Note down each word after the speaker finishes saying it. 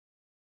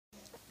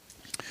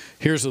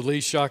Here's the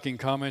least shocking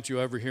comment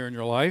you ever hear in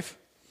your life.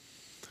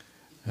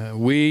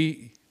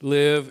 We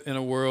live in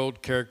a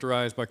world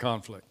characterized by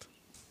conflict.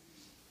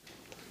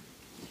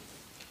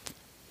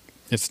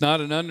 It's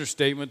not an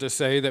understatement to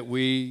say that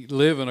we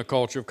live in a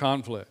culture of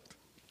conflict.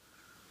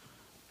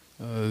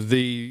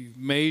 The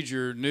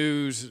major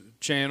news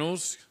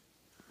channels,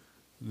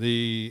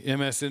 the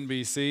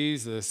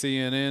MSNBCs, the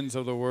CNNs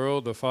of the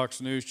world, the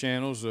Fox News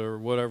channels, or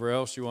whatever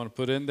else you want to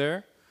put in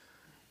there,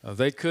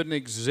 they couldn't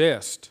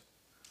exist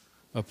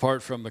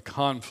apart from the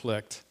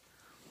conflict.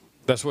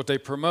 That's what they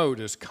promote,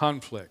 is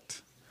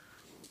conflict.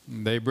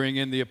 They bring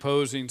in the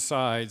opposing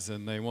sides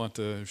and they want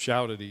to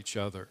shout at each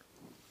other.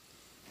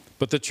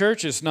 But the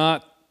church is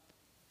not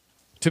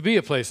to be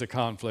a place of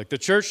conflict. The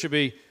church should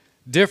be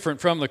different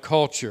from the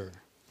culture.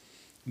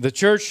 The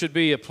church should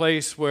be a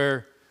place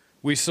where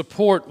we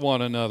support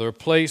one another, a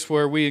place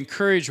where we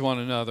encourage one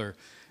another,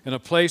 and a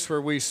place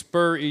where we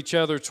spur each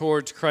other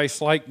towards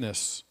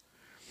Christ-likeness.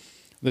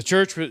 The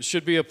church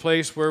should be a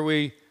place where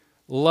we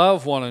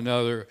love one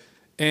another,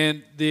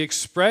 and the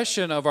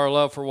expression of our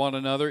love for one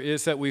another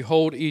is that we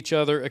hold each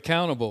other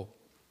accountable.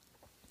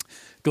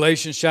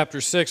 Galatians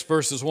chapter 6,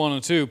 verses 1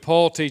 and 2,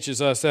 Paul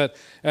teaches us that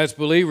as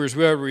believers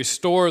we are to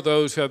restore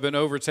those who have been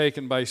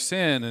overtaken by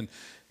sin, and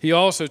he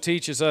also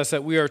teaches us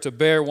that we are to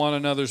bear one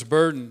another's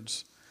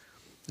burdens.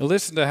 Now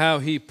listen to how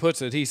he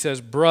puts it. He says,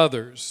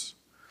 brothers.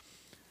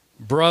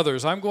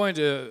 Brothers. I'm going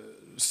to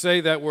say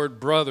that word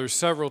brothers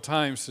several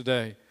times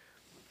today.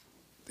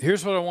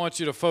 Here's what I want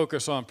you to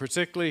focus on,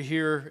 particularly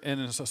here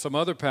and in some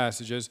other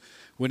passages.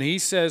 When he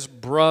says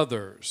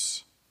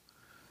brothers,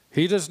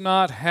 he does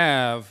not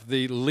have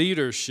the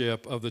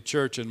leadership of the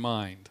church in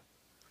mind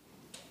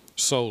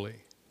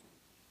solely.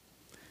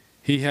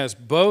 He has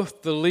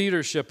both the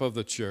leadership of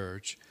the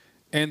church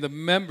and the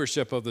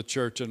membership of the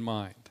church in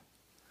mind.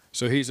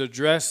 So he's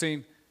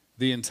addressing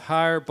the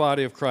entire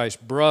body of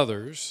Christ.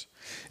 Brothers,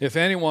 if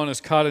anyone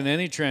is caught in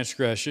any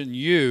transgression,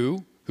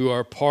 you who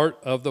are part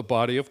of the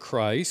body of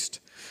Christ,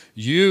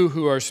 you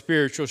who are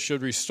spiritual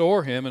should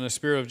restore him in a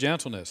spirit of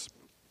gentleness.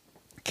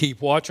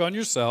 Keep watch on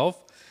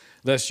yourself,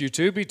 lest you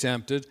too be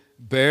tempted.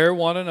 Bear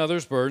one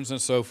another's burdens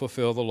and so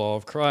fulfill the law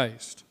of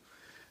Christ.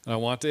 And I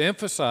want to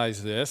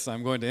emphasize this.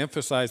 I'm going to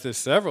emphasize this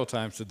several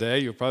times today.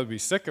 You'll probably be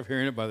sick of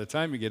hearing it by the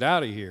time you get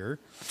out of here.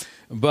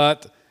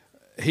 But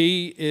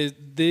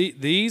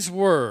these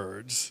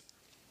words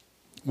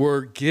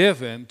were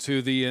given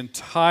to the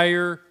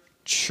entire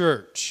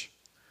church,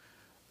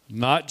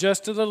 not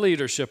just to the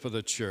leadership of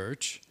the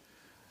church,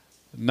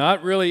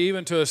 not really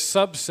even to a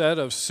subset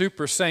of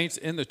super saints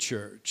in the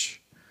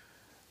church.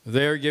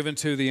 They're given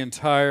to the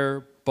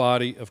entire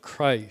body of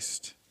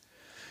Christ.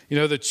 You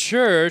know, the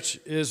church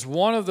is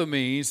one of the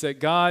means that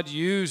God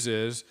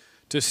uses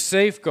to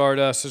safeguard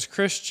us as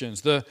Christians.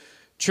 The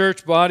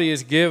church body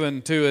is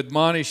given to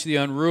admonish the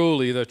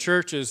unruly. The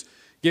church is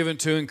given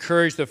to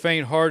encourage the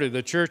faint-hearted.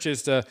 The church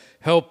is to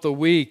help the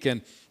weak.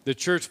 And the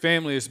church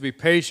family is to be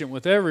patient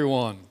with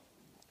everyone.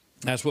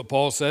 That's what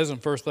Paul says in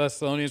 1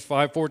 Thessalonians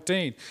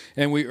 5:14.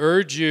 And we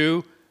urge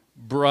you,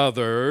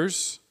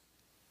 brothers,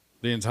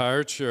 the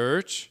entire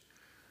church.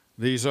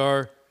 These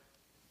are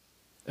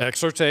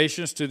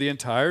exhortations to the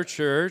entire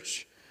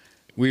church.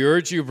 We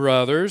urge you,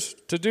 brothers,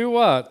 to do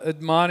what?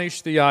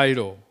 Admonish the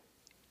idle.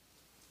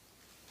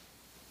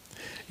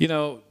 You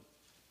know,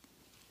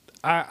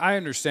 I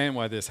understand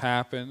why this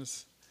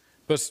happens,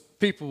 but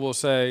people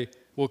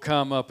will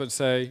come up and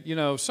say, you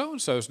know,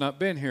 so-and-so's not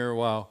been here a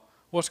while.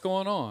 What's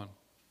going on?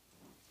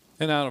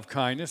 And out of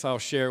kindness, I'll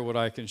share what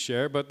I can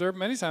share, but there are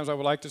many times I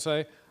would like to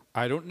say,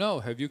 I don't know.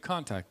 Have you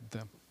contacted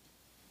them?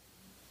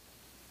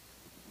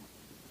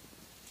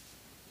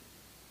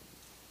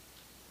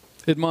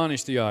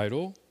 Admonish the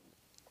idle.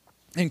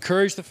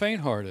 Encourage the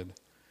faint-hearted.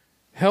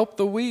 Help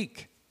the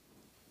weak.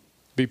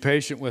 Be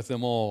patient with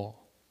them all.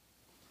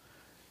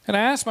 And I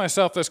ask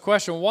myself this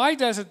question, why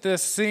doesn't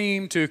this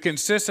seem to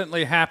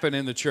consistently happen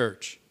in the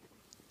church?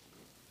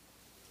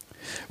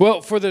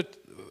 Well,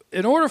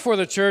 in order for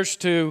the church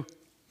to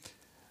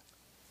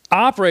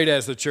operate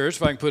as the church,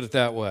 if I can put it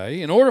that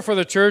way, in order for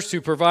the church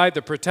to provide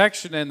the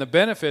protection and the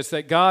benefits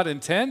that God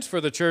intends for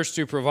the church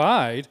to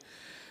provide,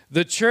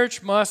 the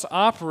church must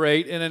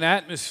operate in an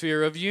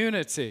atmosphere of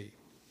unity.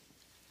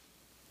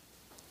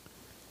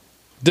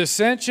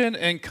 Dissension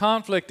and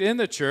conflict in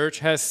the church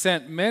has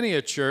sent many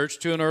a church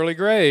to an early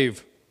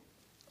grave.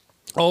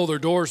 Oh, their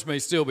doors may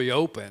still be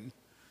open,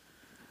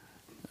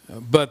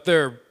 but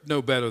they're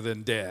no better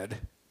than dead.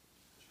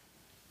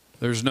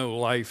 There's no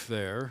life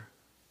there.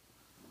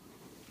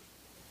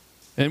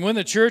 And when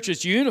the church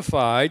is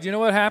unified, you know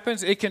what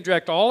happens? It can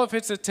direct all of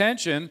its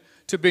attention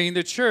to being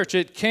the church.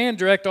 It can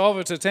direct all of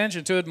its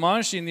attention to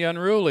admonishing the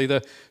unruly.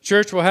 The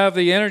church will have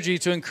the energy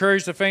to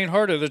encourage the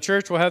faint-hearted. The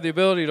church will have the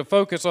ability to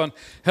focus on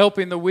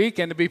helping the weak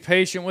and to be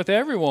patient with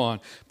everyone.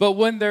 But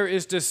when there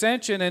is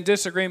dissension and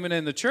disagreement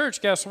in the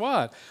church, guess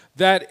what?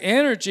 That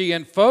energy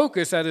and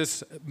focus that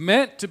is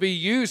meant to be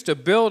used to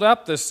build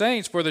up the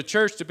saints for the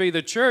church to be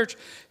the church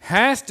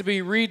has to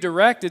be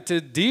redirected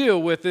to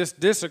deal with this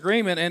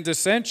disagreement and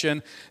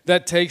dissension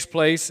that takes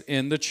place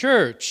in the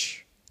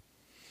church.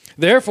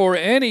 Therefore,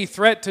 any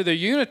threat to the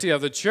unity of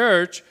the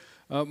church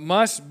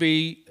must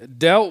be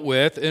dealt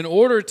with in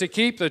order to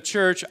keep the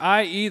church,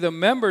 i.e. the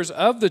members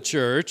of the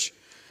church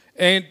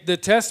and the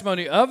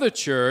testimony of the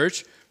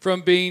church,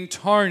 from being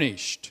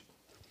tarnished.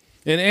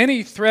 And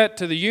any threat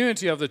to the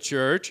unity of the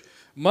church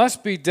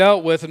must be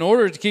dealt with in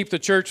order to keep the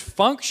church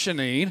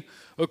functioning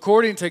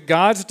according to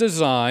God's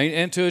design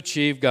and to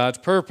achieve God's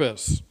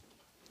purpose.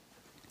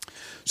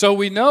 So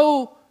we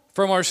know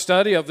from our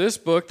study of this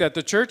book that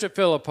the church at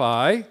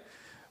Philippi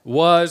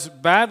was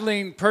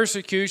battling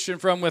persecution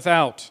from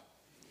without.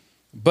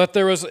 But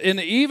there was an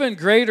even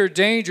greater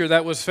danger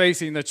that was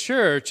facing the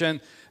church, and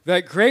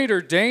that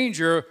greater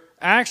danger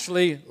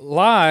actually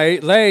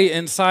lay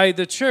inside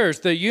the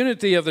church. The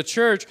unity of the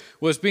church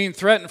was being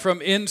threatened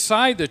from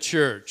inside the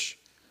church.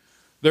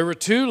 There were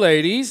two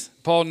ladies,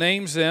 Paul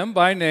names them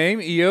by name,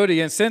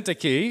 Euodia and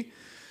Syntyche,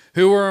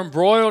 who were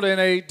embroiled in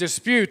a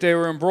dispute. They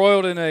were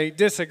embroiled in a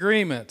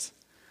disagreement.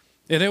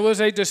 And it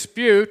was a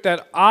dispute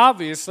that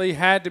obviously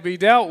had to be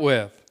dealt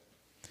with.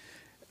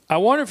 I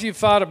wonder if you've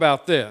thought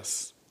about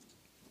this.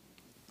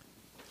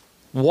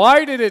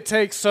 Why did it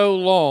take so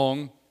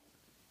long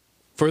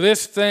for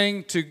this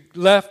thing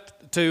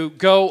to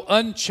go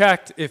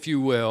unchecked, if you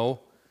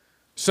will,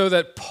 so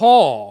that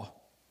Paul,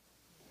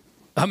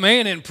 a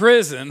man in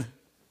prison,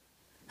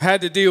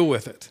 had to deal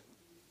with it?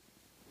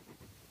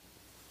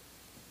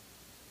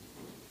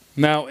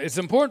 Now, it's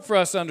important for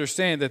us to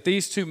understand that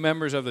these two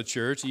members of the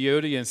church,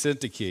 Euodia and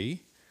Syntyche,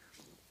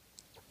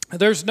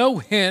 there's no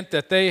hint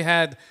that they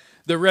had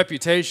the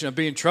reputation of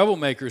being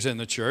troublemakers in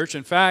the church.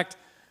 In fact,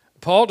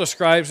 Paul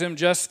describes them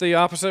just the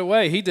opposite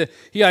way.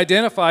 He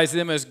identifies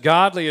them as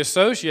godly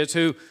associates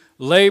who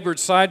labored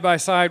side by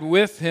side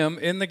with him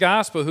in the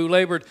gospel, who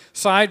labored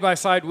side by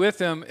side with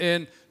him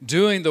in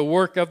doing the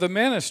work of the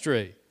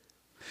ministry.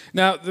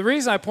 Now, the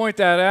reason I point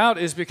that out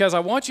is because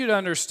I want you to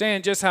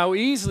understand just how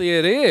easily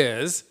it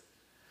is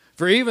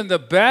for even the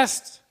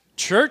best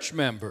church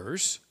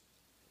members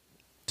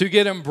to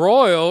get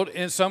embroiled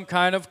in some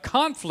kind of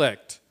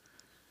conflict,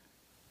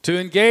 to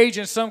engage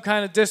in some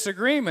kind of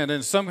disagreement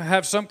and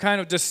have some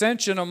kind of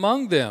dissension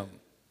among them.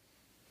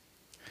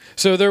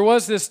 So there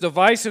was this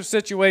divisive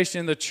situation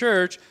in the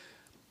church,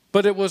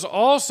 but it was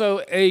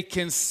also a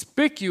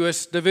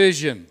conspicuous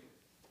division.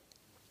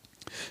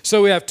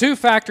 So we have two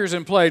factors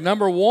in play.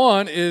 Number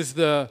one is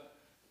the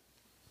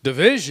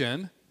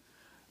division.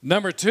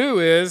 Number two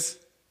is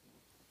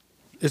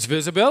its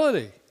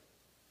visibility.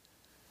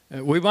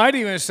 We might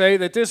even say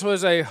that this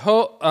was a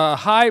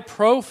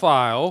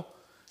high-profile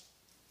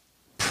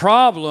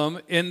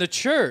problem in the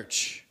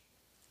church.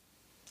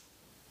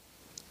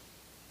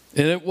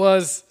 And it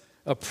was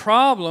a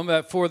problem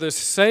that for the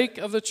sake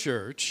of the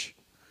church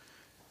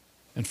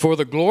and for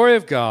the glory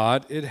of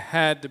God, it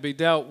had to be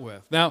dealt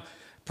with. Now,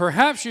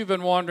 perhaps you've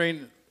been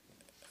wondering,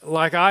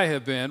 like I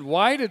have been,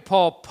 why did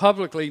Paul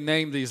publicly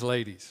name these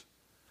ladies?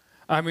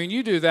 I mean,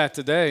 you do that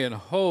today and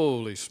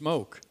holy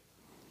smoke.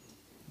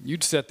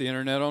 You'd set the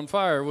internet on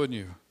fire, wouldn't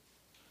you?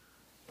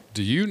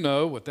 Do you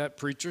know what that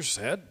preacher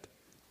said?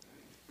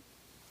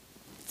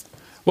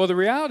 Well, the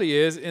reality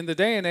is, in the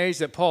day and age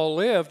that Paul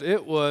lived,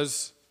 it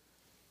was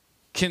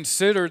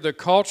considered the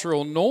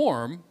cultural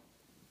norm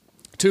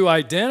to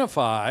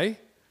identify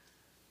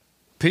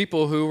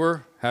people who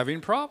were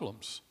having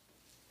problems.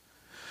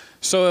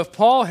 So if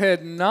Paul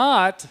had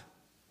not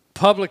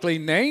publicly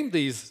named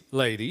these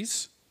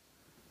ladies,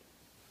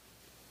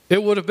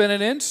 it would have been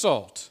an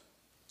insult.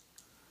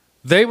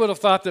 They would have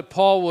thought that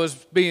Paul was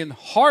being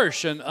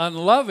harsh and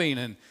unloving,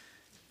 and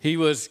he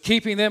was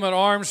keeping them at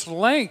arm's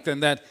length,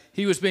 and that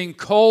he was being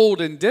cold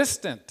and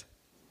distant.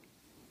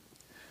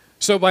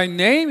 So by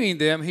naming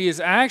them, he is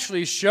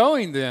actually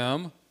showing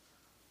them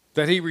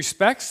that he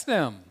respects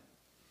them,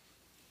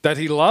 that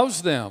he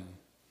loves them,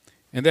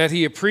 and that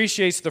he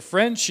appreciates the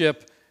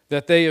friendship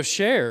that they have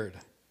shared.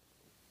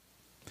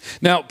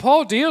 Now,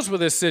 Paul deals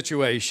with this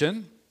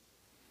situation,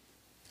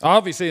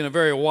 obviously in a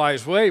very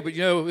wise way, but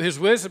you know, his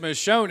wisdom is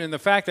shown in the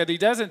fact that he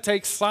doesn't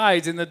take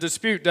sides in the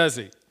dispute, does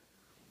he?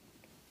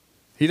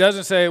 He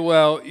doesn't say,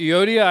 well,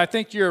 Euodia, I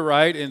think you're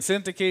right, and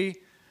Syntyche,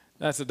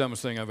 that's the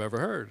dumbest thing I've ever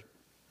heard.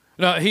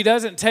 No, he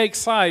doesn't take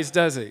sides,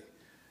 does he?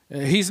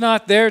 He's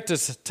not there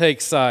to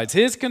take sides.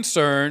 His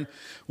concern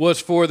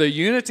was for the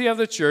unity of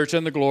the church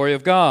and the glory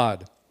of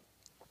God.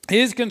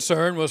 His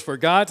concern was for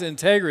God's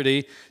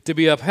integrity to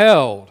be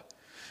upheld.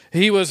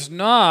 He was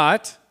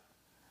not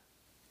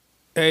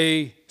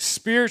a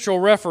spiritual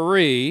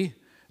referee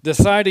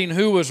deciding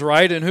who was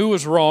right and who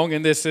was wrong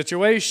in this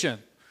situation.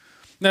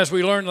 And as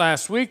we learned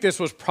last week, this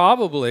was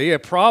probably a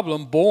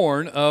problem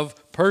born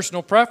of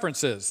personal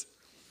preferences.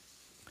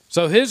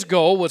 So his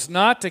goal was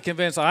not to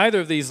convince either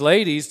of these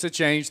ladies to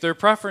change their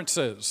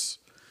preferences.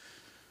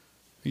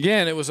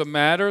 Again, it was a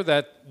matter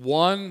that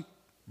one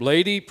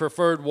lady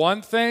preferred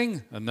one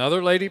thing,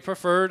 another lady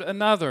preferred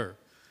another.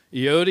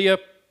 Euodia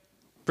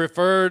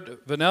preferred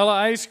vanilla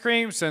ice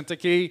cream,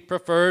 Syntyche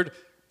preferred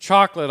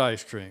chocolate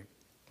ice cream,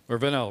 or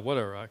vanilla,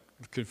 whatever, I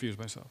confused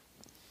myself.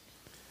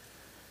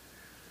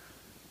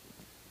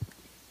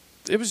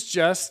 It was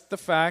just the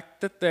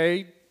fact that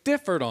they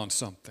differed on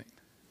something.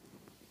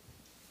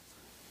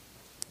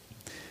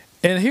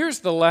 And here's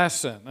the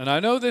lesson, and I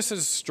know this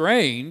is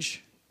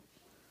strange,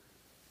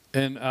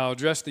 and I'll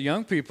address the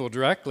young people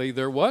directly.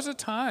 There was a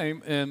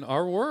time in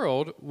our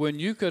world when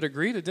you could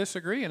agree to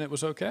disagree and it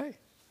was okay.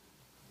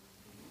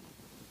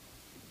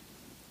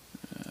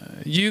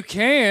 You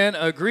can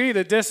agree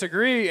to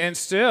disagree and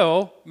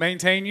still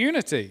maintain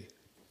unity.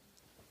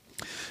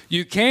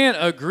 You can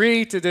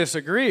agree to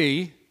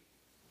disagree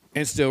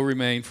and still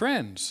remain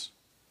friends.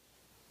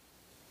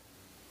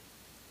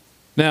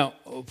 Now,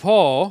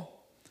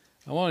 Paul,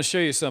 I want to show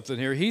you something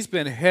here. He's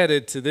been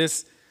headed to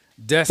this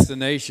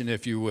destination,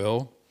 if you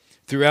will,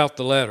 throughout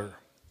the letter.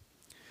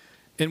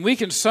 And we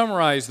can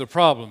summarize the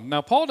problem.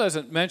 Now, Paul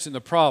doesn't mention the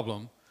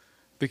problem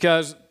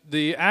because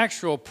the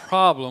actual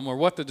problem, or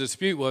what the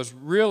dispute was,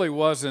 really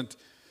wasn't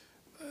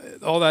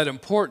all that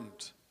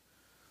important.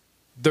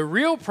 The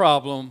real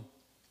problem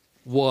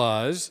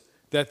was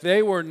that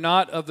they were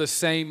not of the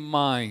same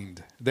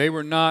mind. They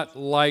were not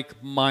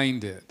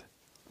like-minded.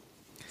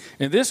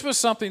 And this was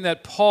something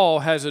that Paul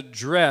has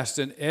addressed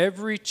in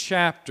every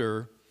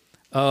chapter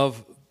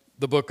of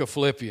the book of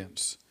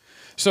Philippians.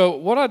 So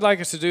what I'd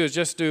like us to do is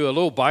just do a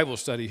little Bible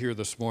study here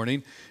this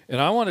morning. And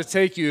I want to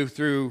take you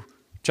through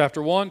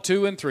chapter 1,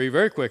 2, and 3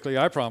 very quickly,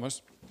 I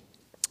promise,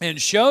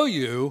 and show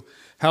you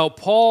how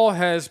Paul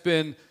has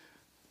been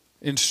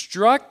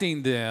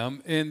instructing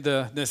them in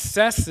the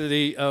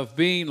necessity of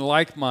being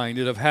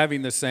like-minded, of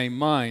having the same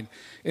mind.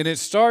 And it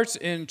starts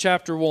in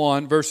chapter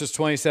 1, verses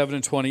 27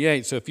 and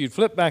 28. So if you'd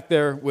flip back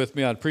there with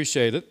me, I'd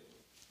appreciate it.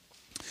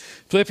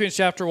 Philippians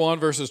chapter 1,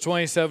 verses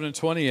 27 and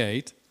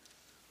 28.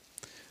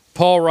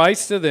 Paul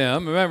writes to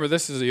them, remember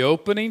this is the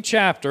opening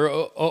chapter,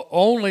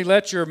 only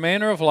let your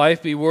manner of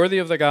life be worthy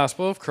of the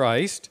gospel of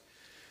Christ.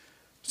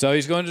 So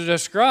he's going to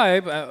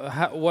describe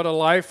what a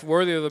life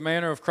worthy of the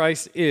manner of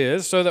Christ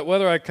is, so that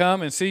whether I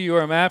come and see you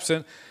or am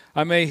absent,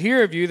 I may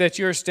hear of you that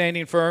you are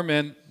standing firm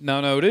in,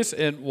 now notice,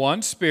 in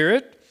one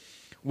spirit,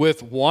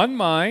 with one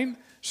mind,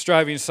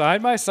 striving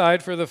side by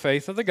side for the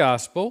faith of the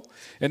gospel,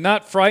 and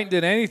not frightened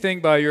in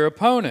anything by your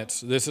opponents.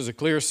 This is a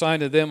clear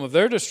sign to them of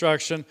their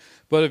destruction,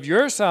 but of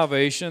your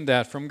salvation,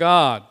 that from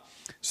God.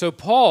 So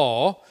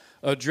Paul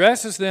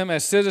addresses them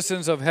as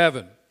citizens of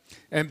heaven.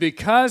 And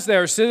because they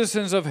are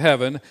citizens of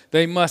heaven,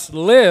 they must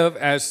live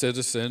as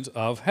citizens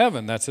of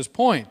heaven. That's his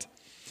point.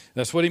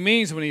 That's what he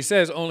means when he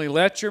says, only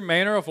let your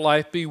manner of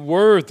life be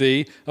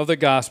worthy of the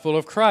gospel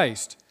of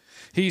Christ.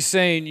 He's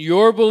saying,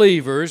 you're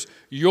believers,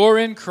 you're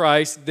in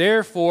Christ,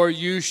 therefore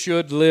you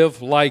should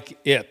live like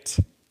it.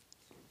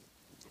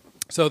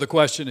 So the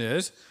question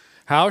is,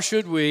 how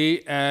should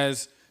we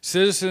as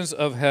citizens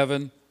of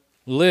heaven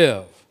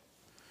live?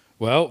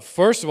 Well,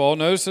 first of all,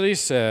 notice that he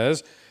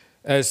says,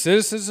 as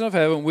citizens of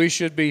heaven, we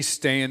should be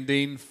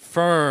standing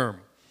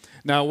firm.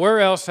 Now, where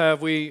else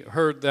have we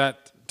heard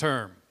that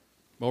term?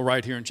 Well,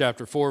 right here in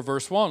chapter 4,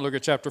 verse 1. Look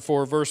at chapter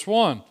 4, verse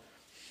 1.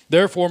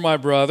 Therefore, my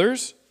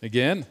brothers,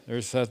 again,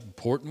 there's that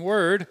important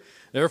word.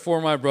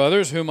 Therefore, my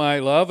brothers, whom I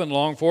love and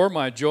long for,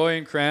 my joy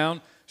and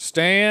crown,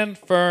 stand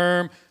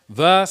firm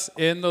thus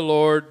in the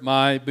Lord,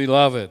 my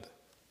beloved.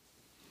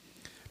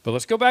 But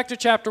let's go back to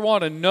chapter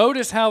 1 and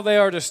notice how they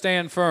are to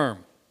stand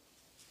firm.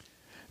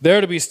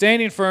 They're to be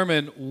standing firm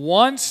in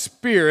one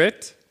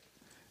spirit,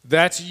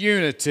 that's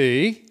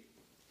unity,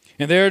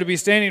 and they're to be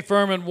standing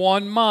firm in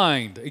one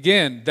mind.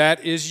 Again,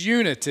 that is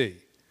unity.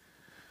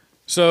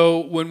 So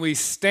when we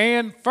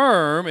stand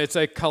firm, it's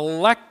a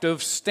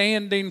collective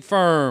standing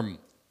firm.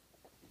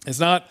 It's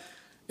not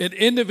an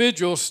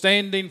individual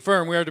standing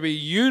firm. We are to be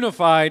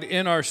unified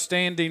in our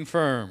standing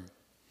firm.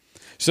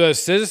 So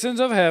as citizens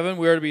of heaven,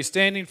 we are to be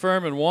standing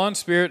firm in one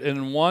spirit and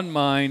in one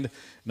mind.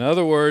 In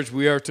other words,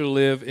 we are to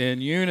live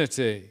in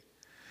unity.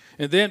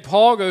 And then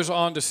Paul goes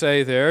on to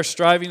say there,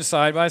 striving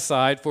side by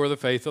side for the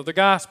faith of the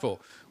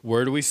gospel.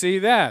 Where do we see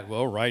that?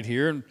 Well, right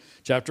here in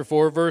chapter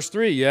 4, verse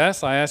 3.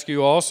 Yes, I ask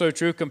you also,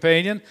 true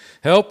companion,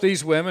 help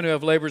these women who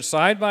have labored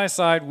side by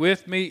side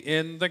with me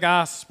in the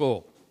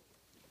gospel.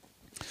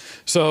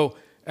 So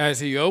as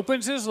he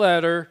opens his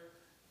letter,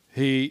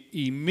 he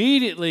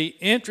immediately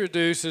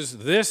introduces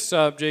this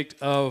subject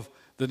of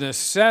the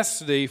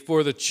necessity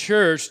for the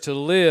church to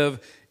live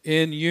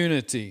in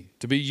unity,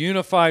 to be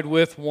unified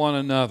with one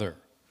another.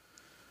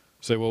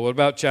 Say, well, what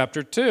about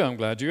chapter 2? I'm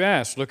glad you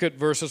asked. Look at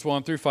verses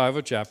 1 through 5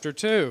 of chapter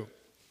 2.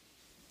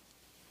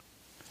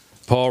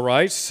 Paul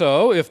writes,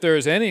 so if there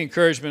is any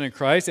encouragement in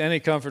Christ, any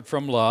comfort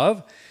from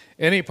love,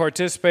 any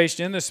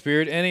participation in the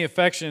Spirit, any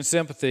affection and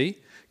sympathy,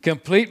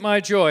 complete my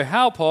joy.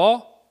 How,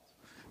 Paul?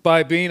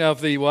 By being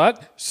of the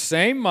what?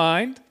 Same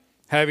mind,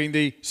 having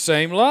the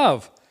same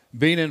love,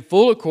 being in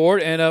full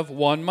accord and of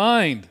one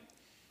mind.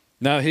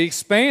 Now he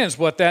expands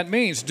what that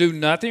means. Do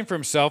nothing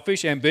from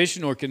selfish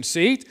ambition or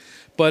conceit,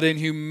 but in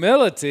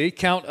humility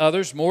count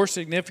others more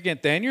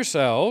significant than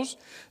yourselves.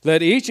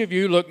 Let each of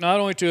you look not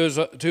only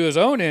to his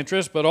own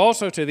interest, but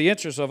also to the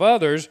interests of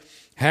others.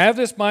 Have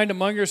this mind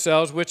among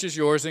yourselves, which is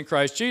yours in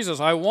Christ Jesus.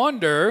 I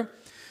wonder,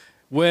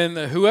 when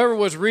whoever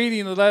was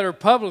reading the letter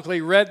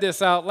publicly read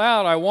this out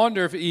loud, I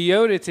wonder if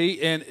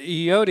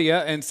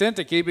Euodia and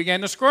Syntyche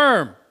began to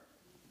squirm.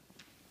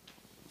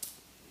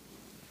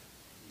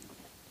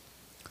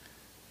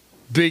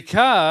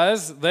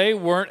 Because they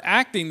weren't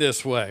acting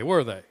this way,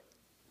 were they?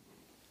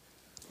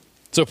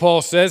 So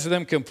Paul says to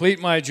them, complete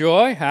my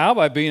joy. How?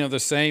 By being of the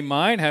same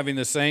mind, having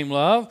the same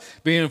love,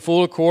 being in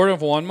full accord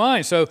of one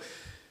mind. So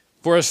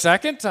for a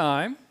second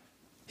time,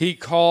 he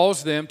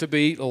calls them to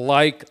be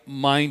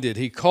like-minded.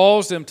 He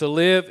calls them to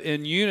live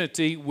in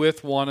unity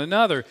with one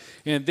another.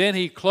 And then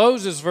he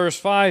closes verse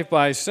 5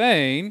 by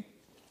saying,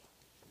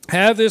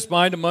 have this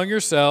mind among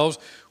yourselves,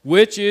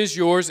 which is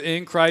yours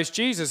in Christ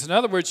Jesus. In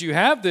other words, you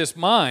have this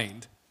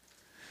mind.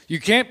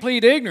 You can't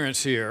plead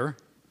ignorance here.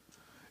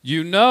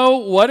 You know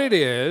what it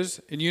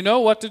is, and you know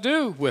what to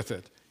do with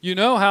it. You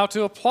know how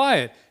to apply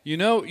it. You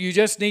know, you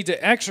just need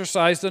to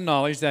exercise the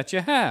knowledge that you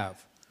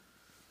have.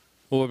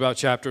 Well, what about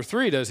chapter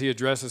 3? Does he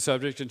address the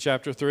subject in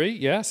chapter 3?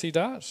 Yes, he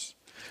does.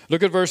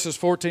 Look at verses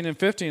 14 and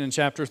 15 in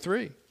chapter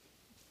 3.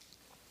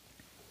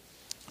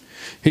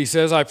 He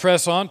says, I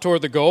press on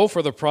toward the goal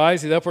for the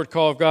prize, the upward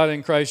call of God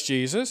in Christ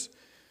Jesus.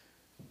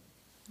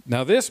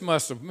 Now this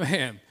must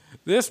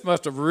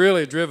have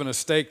really driven a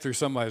stake through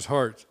somebody's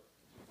heart.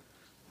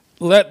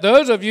 Let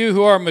those of you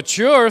who are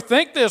mature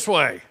think this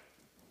way.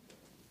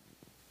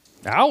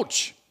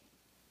 Ouch.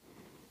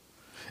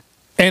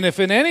 And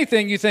if in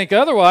anything you think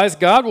otherwise,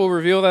 God will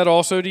reveal that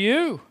also to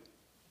you.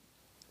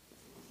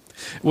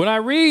 When I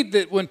read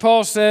that when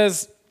Paul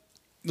says,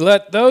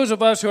 let those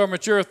of us who are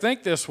mature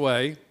think this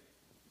way,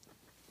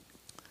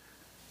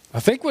 I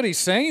think what he's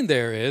saying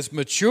there is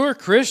mature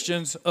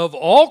Christians of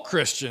all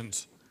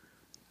Christians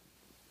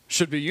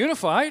should be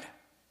unified.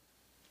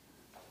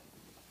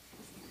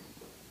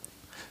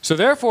 So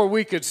therefore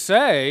we could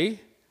say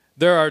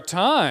there are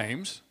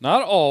times,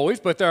 not always,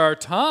 but there are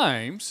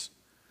times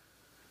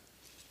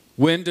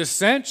when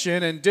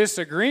dissension and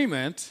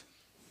disagreement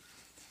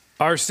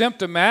are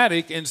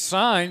symptomatic and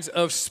signs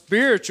of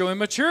spiritual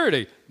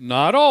immaturity.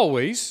 Not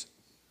always,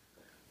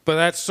 but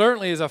that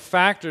certainly is a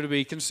factor to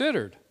be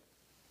considered.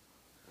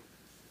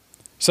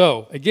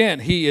 So, again,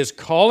 he is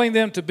calling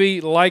them to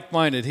be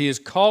like-minded. He is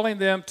calling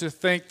them to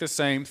think the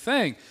same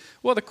thing.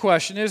 Well, the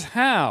question is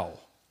how?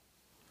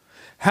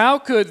 How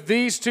could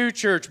these two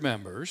church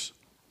members,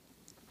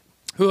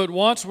 who had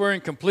once were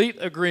in complete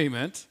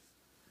agreement,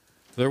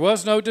 there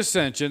was no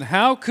dissension,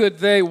 how could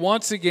they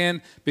once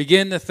again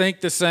begin to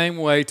think the same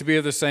way, to be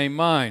of the same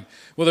mind?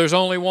 Well, there's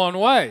only one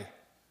way.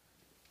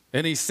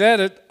 And he said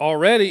it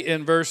already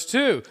in verse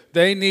 2.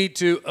 They need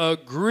to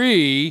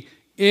agree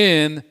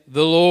in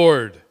the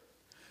Lord.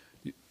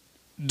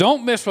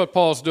 Don't miss what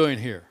Paul's doing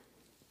here.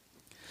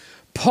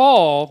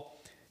 Paul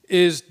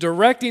is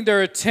directing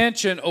their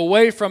attention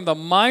away from the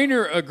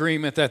minor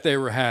agreement that they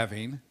were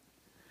having,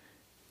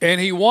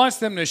 and he wants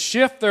them to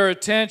shift their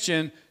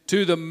attention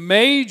to the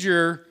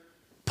major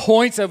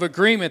points of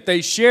agreement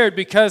they shared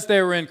because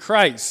they were in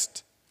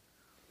Christ.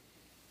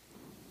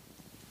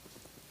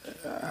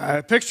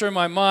 I picture in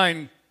my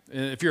mind,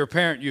 if you're a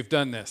parent, you've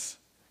done this.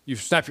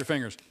 You've snapped your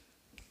fingers.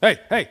 Hey,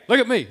 look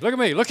at me,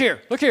 look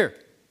here.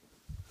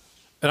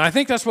 And I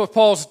think that's what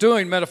Paul's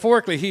doing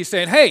metaphorically. He's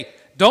saying, hey,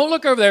 don't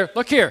look over there,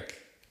 look here.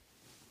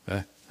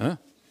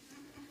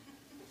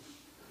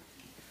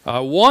 I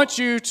want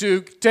you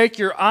to take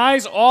your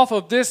eyes off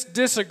of this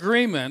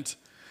disagreement,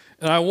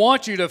 and I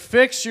want you to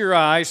fix your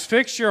eyes,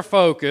 fix your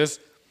focus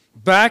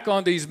back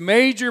on these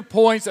major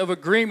points of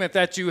agreement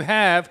that you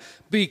have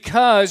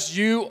because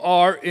you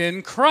are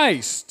in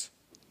Christ.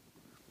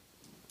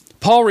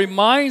 Paul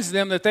reminds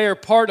them that they are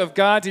part of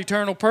God's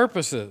eternal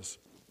purposes.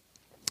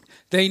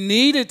 They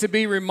needed to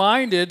be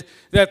reminded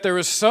that there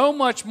is so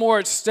much more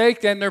at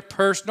stake than their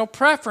personal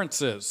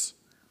preferences.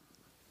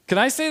 Can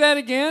I say that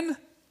again?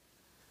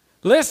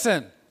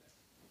 Listen,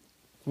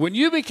 when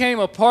you became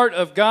a part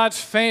of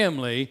God's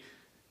family,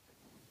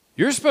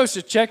 you're supposed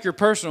to check your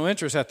personal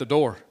interests at the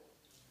door.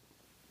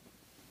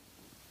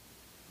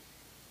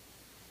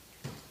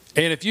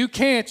 And if you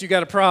can't, you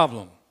got a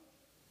problem.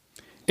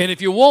 And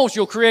if you won't,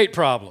 you'll create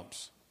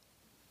problems.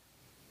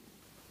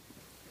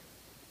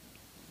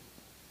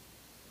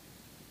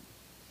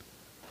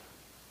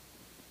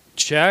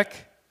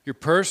 Check your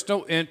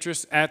personal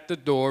interests at the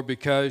door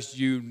because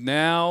you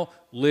now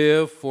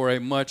live for a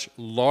much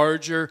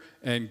larger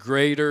and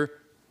greater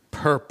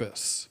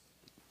purpose.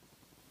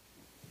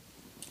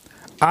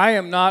 I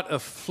am not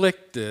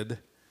afflicted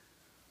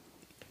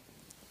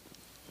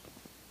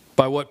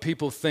by what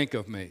people think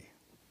of me.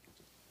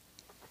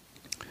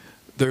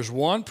 There's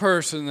one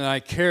person that I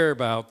care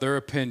about, their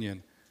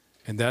opinion,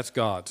 and that's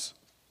God's.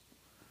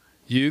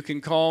 You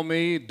can call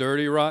me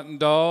dirty, rotten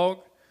dog.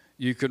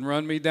 You can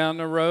run me down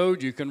the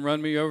road. You can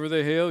run me over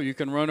the hill. You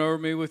can run over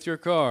me with your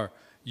car.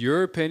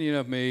 Your opinion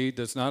of me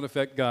does not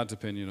affect God's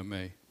opinion of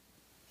me.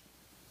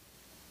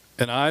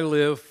 And I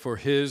live for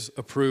his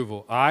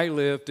approval. I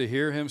live to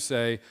hear him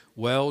say,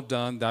 well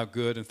done, thou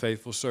good and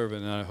faithful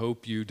servant. And I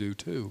hope you do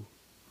too.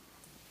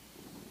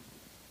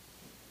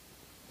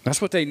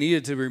 That's what they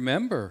needed to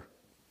remember.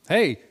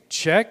 Hey,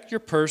 check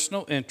your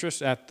personal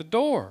interests at the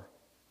door.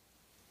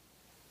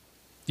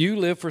 You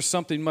live for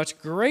something much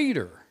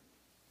greater.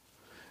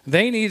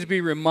 They need to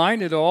be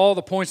reminded of all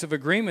the points of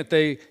agreement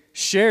they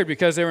shared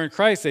because they were in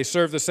Christ. They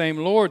served the same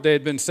Lord. They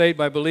had been saved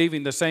by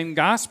believing the same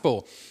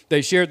gospel.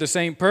 They shared the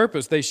same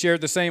purpose. They shared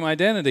the same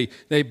identity.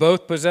 They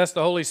both possessed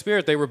the Holy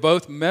Spirit. They were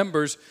both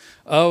members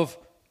of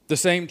the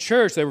same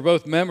church. They were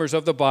both members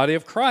of the body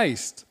of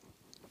Christ.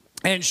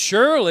 And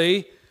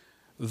surely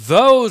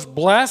those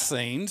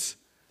blessings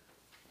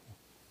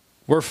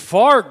were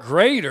far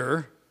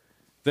greater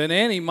than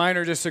any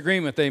minor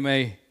disagreement they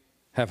may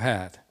have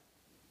had.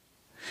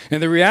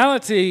 And the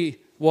reality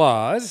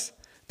was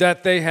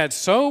that they had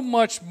so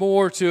much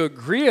more to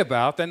agree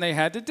about than they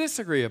had to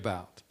disagree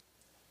about.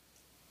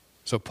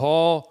 So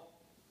Paul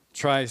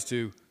tries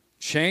to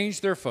change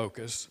their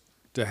focus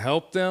to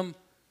help them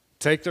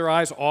take their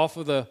eyes off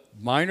of the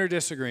minor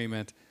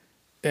disagreement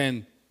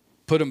and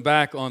put them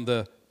back on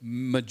the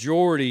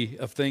majority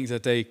of things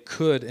that they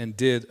could and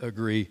did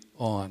agree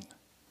on.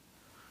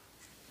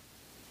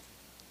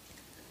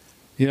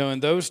 You know, in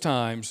those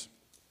times,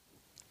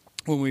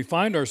 when we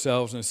find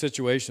ourselves in a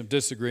situation of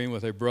disagreeing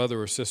with a brother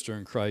or sister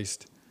in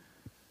Christ,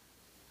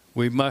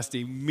 we must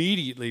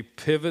immediately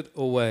pivot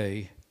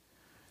away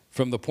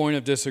from the point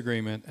of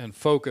disagreement and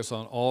focus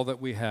on all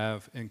that we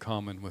have in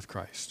common with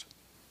Christ.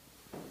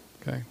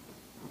 Okay?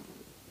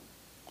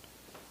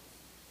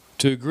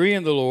 To agree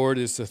in the Lord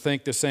is to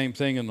think the same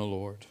thing in the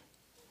Lord.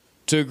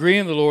 To agree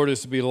in the Lord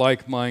is to be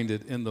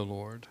like-minded in the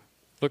Lord.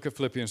 Look at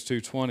Philippians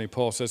 2:20.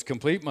 Paul says,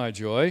 complete my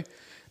joy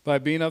by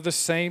being of the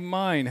same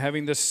mind,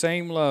 having the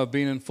same love,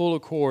 being in full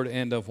accord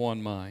and of one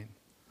mind.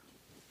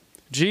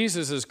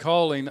 Jesus is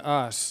calling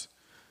us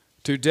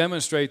to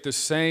demonstrate the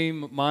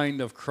same mind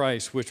of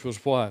Christ, which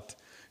was what?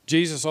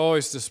 Jesus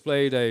always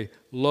displayed a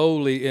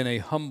lowly and a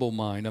humble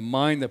mind, a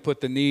mind that put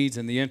the needs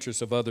and the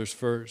interests of others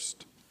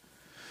first.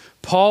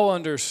 Paul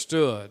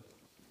understood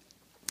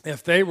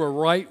if they were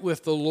right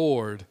with the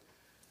Lord,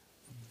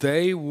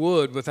 they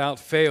would, without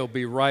fail,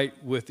 be right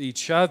with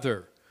each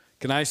other.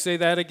 Can I say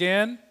that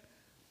again?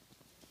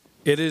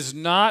 It is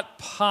not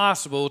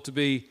possible to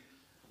be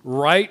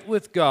right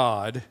with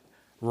God,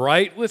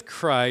 right with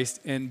Christ,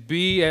 and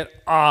be at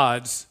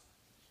odds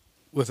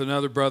with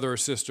another brother or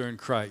sister in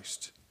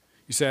Christ.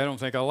 You say, I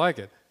don't think I like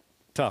it.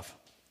 Tough.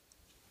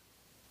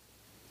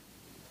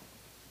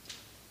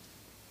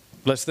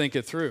 Let's think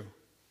it through.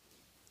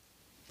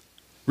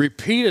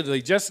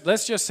 Repeatedly,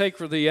 let's just take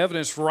for the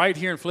evidence right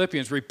here in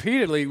Philippians,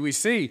 repeatedly we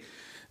see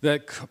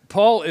that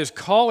Paul is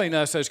calling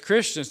us as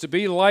Christians to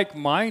be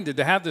like-minded,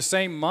 to have the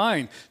same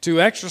mind,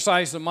 to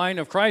exercise the mind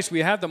of Christ.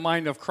 We have the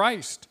mind of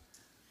Christ.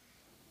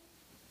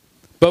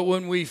 But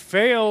when we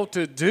fail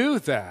to do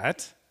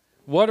that,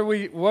 how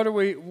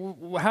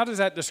does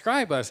that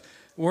describe us?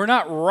 We're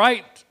not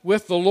right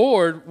with the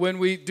Lord when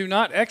we do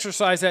not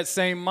exercise that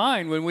same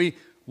mind, when we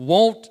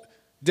won't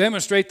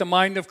demonstrate the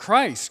mind of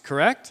Christ,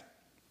 correct?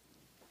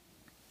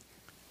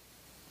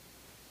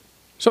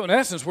 So in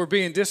essence, we're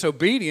being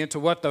disobedient to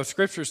what the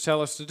Scriptures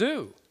tell us to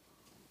do.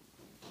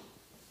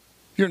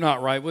 You're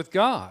not right with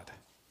God.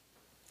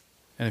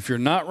 And if you're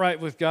not right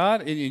with God,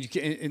 and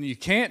you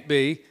can't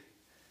be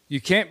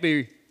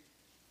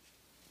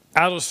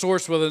out of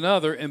source with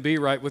another and be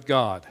right with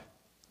God.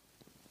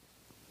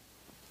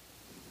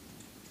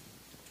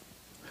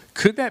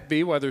 Could that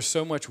be why there's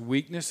so much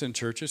weakness in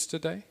churches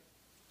today?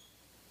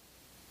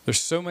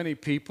 There's so many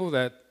people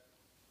that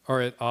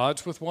are at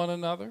odds with one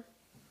another.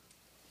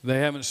 They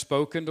haven't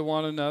spoken to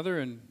one another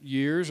in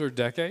years or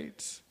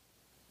decades.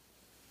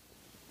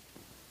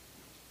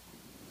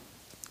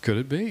 Could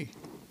it be?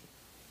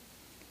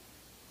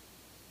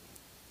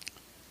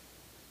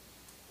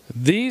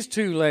 These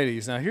two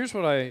ladies, now here's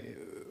what I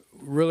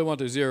really want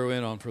to zero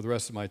in on for the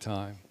rest of my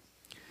time.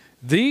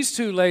 These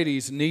two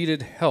ladies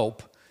needed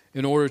help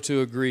in order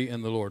to agree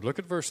in the Lord. Look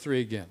at verse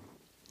 3 again.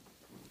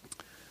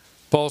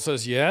 Paul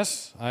says,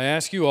 yes, I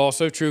ask you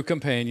also, true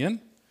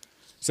companion.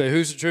 Say,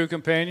 who's the true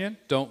companion?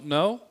 Don't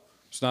know.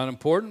 It's not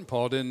important.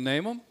 Paul didn't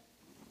name them.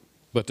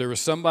 But there was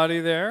somebody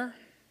there.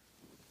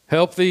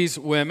 Help these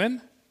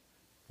women.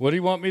 What do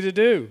you want me to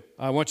do?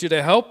 I want you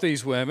to help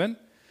these women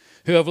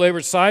who have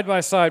labored side by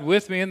side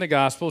with me in the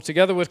gospel,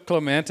 together with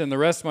Clement and the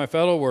rest of my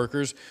fellow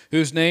workers,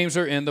 whose names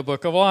are in the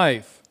book of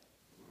life.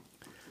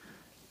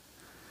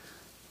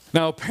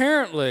 Now,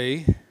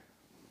 apparently,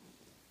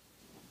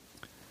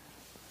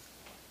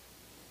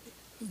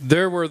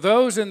 there were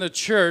those in the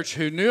church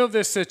who knew of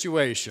this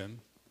situation.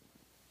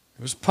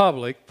 It was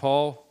public.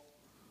 Paul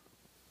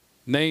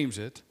names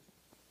it.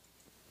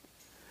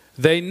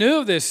 They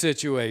knew of this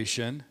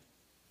situation,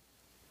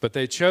 but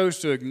they chose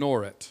to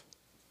ignore it.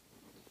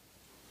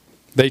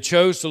 They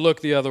chose to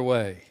look the other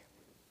way.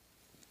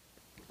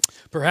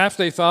 Perhaps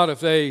they thought if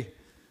they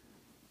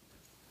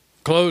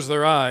closed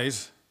their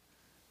eyes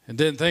and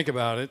didn't think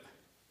about it,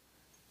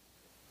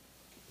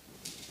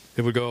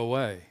 it would go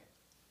away.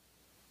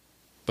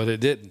 But it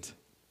didn't.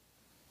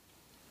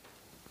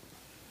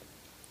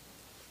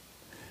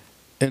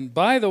 And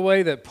by the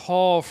way that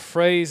Paul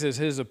phrases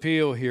his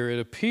appeal here, it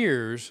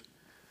appears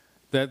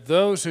that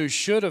those who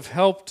should have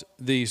helped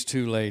these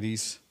two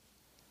ladies,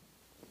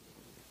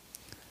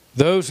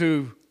 those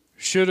who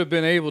should have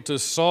been able to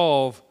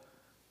solve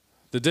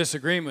the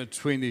disagreement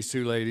between these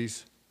two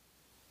ladies,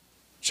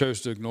 chose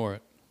to ignore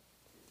it.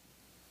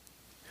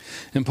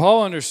 And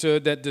Paul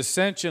understood that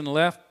dissension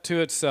left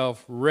to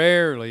itself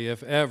rarely,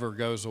 if ever,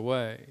 goes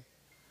away.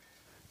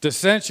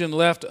 Dissension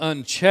left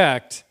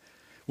unchecked,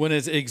 when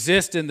it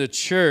exists in the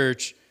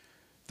church,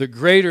 the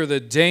greater the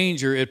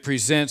danger it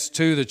presents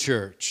to the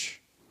church.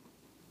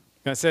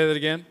 Can I say that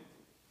again?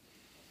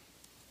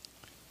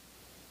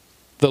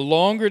 The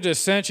longer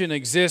dissension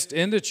exists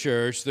in the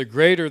church, the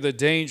greater the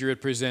danger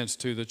it presents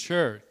to the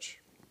church.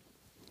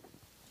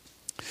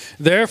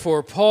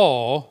 Therefore,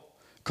 Paul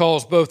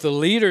calls both the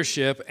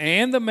leadership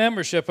and the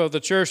membership of the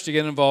church to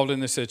get involved in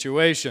the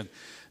situation.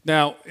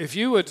 Now, if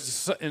you would,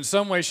 in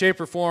some way,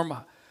 shape, or form,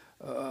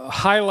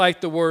 highlight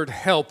the word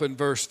help in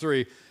verse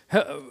 3.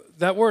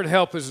 That word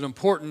help is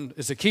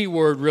a key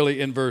word really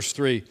in verse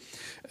 3.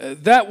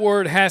 That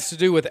word has to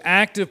do with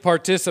active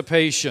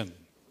participation.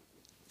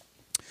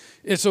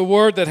 It's a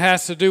word that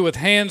has to do with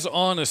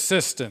hands-on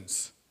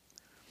assistance.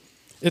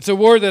 It's a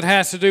word that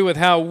has to do with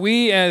how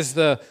we as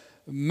the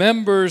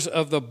members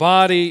of the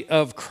body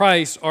of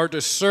Christ are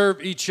to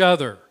serve each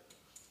other.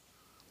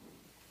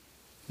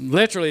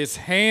 Literally, it's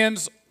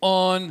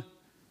hands-on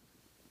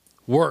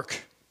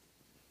work.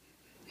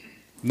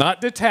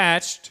 Not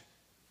detached,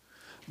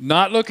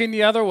 not looking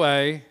the other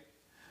way,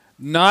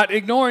 not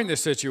ignoring the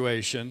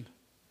situation,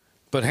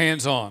 but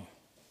hands-on.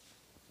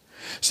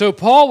 So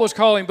Paul was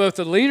calling both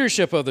the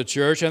leadership of the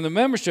church and the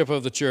membership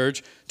of the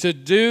church to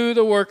do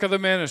the work of the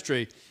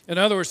ministry. In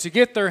other words, to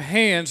get their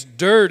hands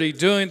dirty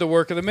doing the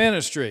work of the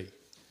ministry.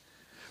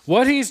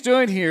 What he's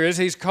doing here is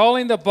he's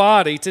calling the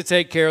body to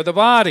take care of the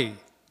body.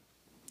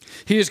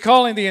 He is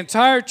calling the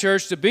entire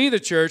church to be the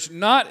church,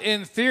 not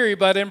in theory,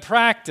 but in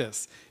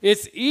practice.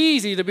 It's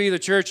easy to be the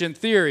church in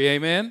theory,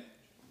 amen?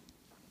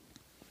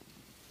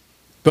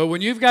 But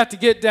when you've got to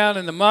get down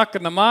in the muck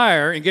and the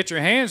mire and get your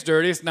hands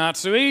dirty, it's not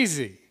so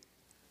easy.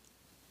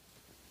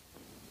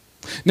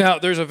 Now,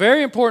 there's a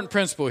very important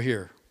principle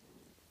here.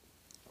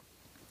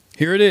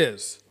 Here it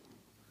is.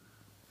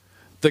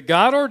 The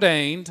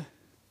God-ordained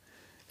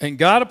and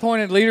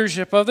God-appointed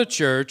leadership of the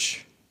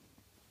church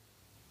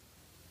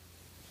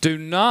do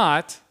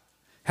not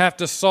have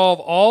to solve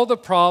all the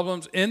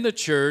problems in the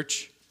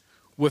church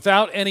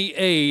without any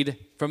aid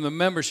from the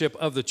membership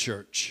of the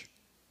church.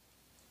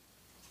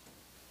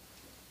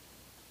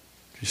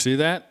 You see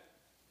that?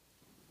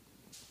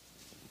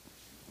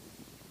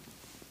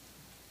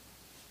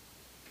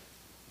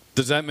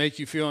 Does that make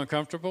you feel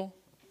uncomfortable?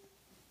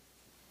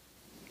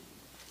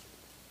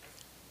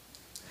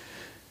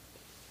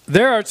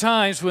 There are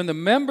times when the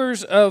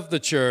members of the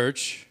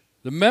church,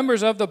 the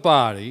members of the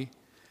body,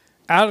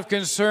 out of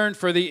concern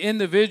for the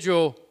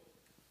individual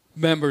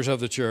members of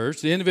the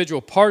church, the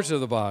individual parts of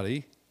the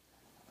body,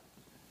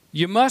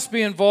 you must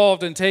be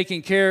involved in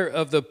taking care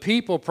of the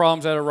people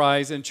problems that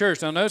arise in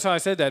church. Now, notice how I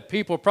said that,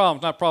 people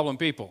problems, not problem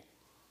people.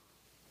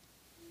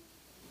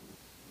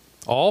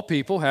 All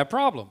people have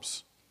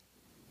problems.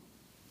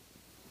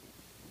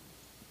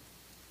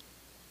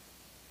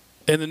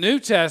 In the New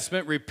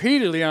Testament,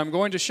 repeatedly, I'm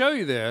going to show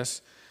you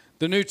this,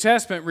 the New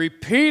Testament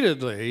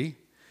repeatedly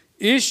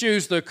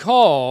issues the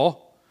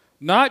call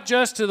not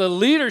just to the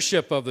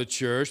leadership of the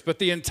church, but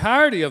the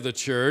entirety of the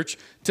church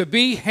to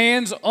be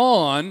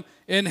hands-on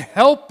in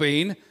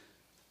helping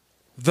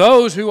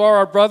those who are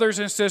our brothers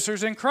and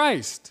sisters in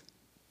Christ.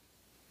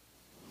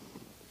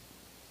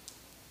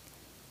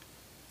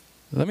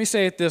 Let me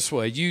say it this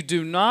way. You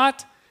do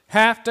not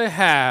have to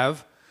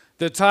have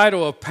the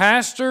title of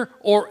pastor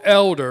or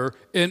elder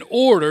in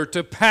order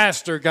to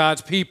pastor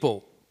God's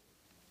people.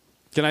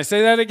 Can I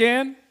say that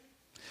again?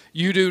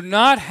 You do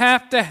not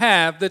have to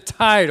have the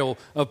title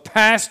of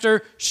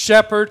pastor,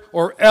 shepherd,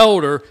 or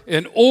elder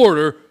in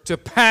order to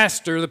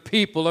pastor the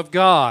people of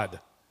God.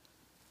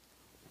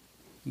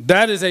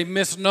 That is a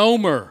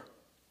misnomer.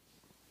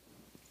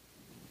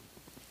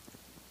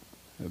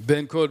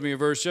 Ben quoted me a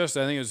verse just,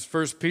 I think it's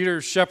 1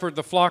 Peter, shepherd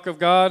the flock of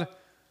God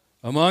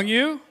among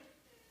you.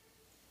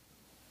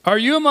 Are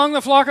you among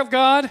the flock of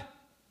God?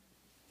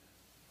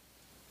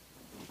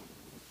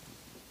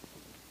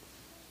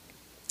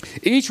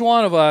 Each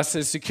one of us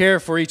is to care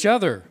for each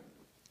other.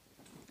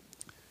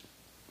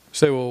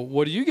 Say, well,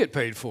 what do you get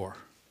paid for?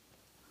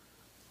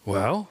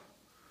 Well,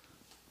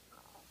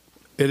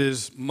 it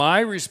is my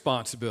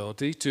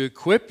responsibility to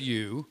equip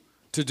you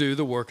to do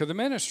the work of the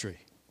ministry.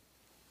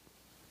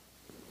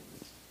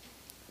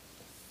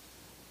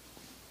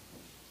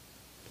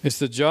 It's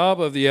the job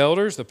of the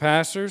elders, the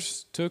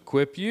pastors, to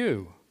equip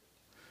you,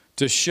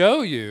 to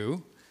show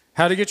you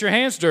how to get your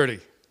hands dirty.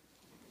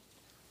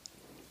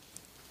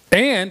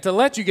 and to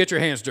let you get your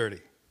hands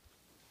dirty.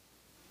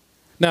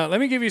 Now, let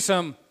me give you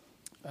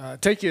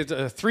take you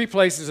to 3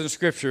 places in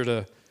Scripture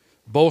to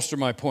bolster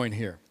my point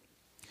here.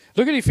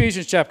 Look at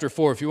Ephesians chapter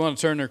 4 if you want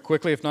to turn there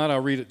quickly. If not, I'll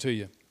read it to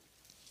you.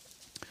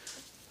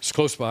 It's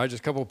close by,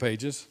 just a couple of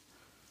pages.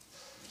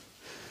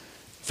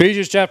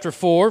 Ephesians chapter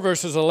 4,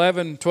 verses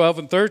 11, 12,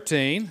 and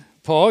 13.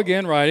 Paul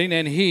again writing,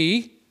 and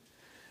he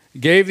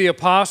gave the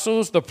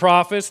apostles, the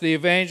prophets, the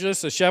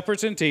evangelists, the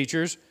shepherds, and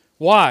teachers.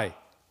 Why?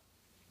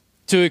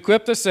 To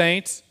equip the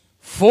saints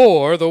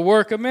for the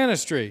work of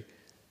ministry.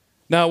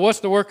 Now, what's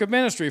the work of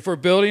ministry? For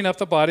building up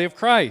the body of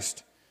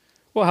Christ.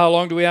 Well, how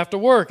long do we have to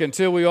work?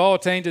 Until we all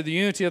attain to the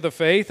unity of the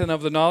faith and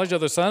of the knowledge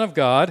of the Son of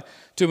God,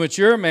 to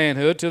mature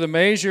manhood, to the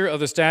measure of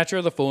the stature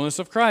of the fullness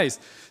of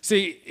Christ.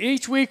 See,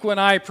 each week when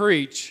I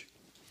preach,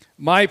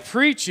 my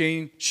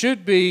preaching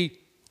should be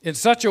in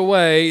such a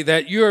way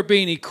that you are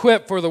being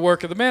equipped for the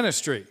work of the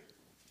ministry.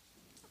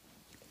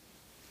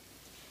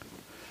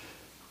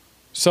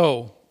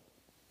 So,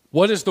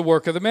 what is the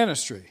work of the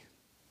ministry?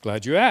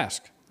 Glad you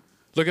asked.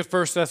 Look at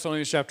 1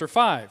 Thessalonians chapter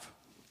 5.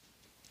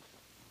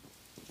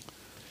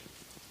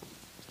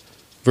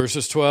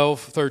 Verses 12,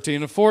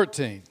 13, and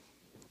 14.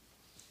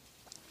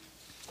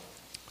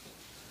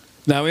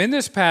 Now, in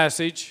this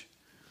passage,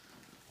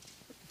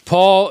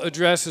 Paul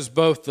addresses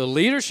both the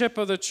leadership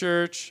of the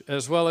church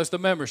as well as the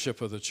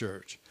membership of the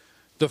church.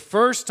 The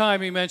first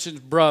time he mentions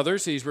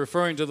brothers, he's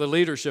referring to the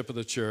leadership of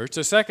the church.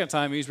 The second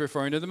time, he's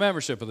referring to the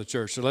membership of the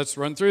church. So let's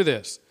run through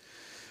this.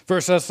 1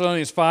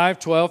 Thessalonians 5,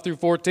 12 through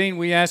 14,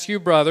 we ask you,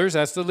 brothers,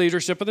 that's the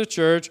leadership of the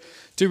church,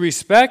 to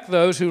respect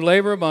those who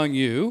labor among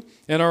you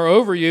and are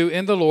over you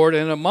in the Lord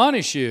and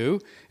admonish you,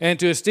 and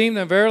to esteem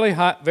them very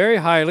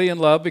highly in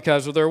love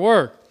because of their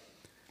work.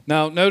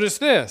 Now, notice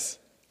this.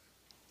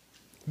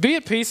 Be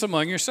at peace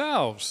among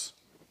yourselves.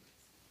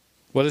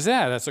 What is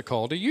that? That's a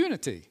call to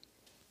unity.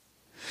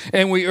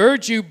 And we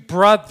urge you,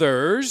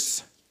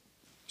 brothers,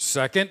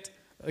 second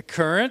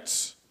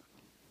occurrence.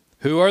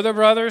 Who are the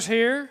brothers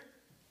here?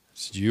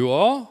 It's you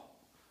all.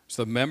 It's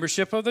the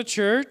membership of the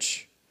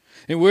church.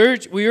 And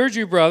we urge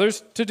you,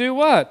 brothers, to do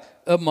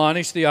what?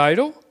 Admonish the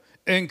idle,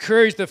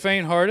 encourage the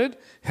faint-hearted,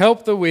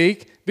 help the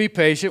weak, be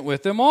patient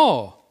with them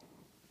all.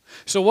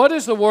 So what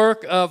is the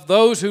work of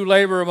those who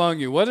labor among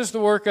you? What is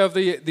the work of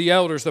the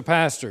elders, the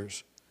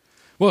pastors?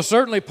 Well,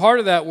 certainly part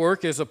of that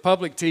work is a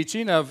public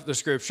teaching of the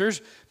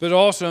Scriptures, but it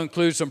also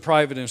includes some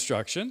private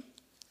instruction.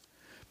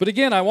 But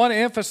again, I want to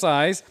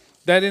emphasize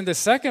that in the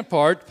second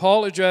part,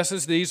 Paul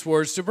addresses these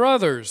words to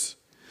brothers.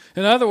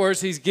 In other words,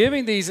 he's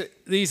giving these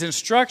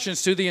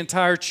instructions to the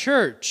entire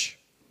church.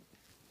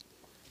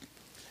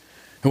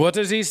 And what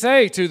does he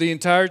say to the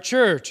entire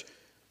church?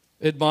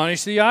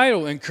 Admonish the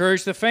idle,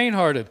 encourage the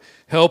faint-hearted,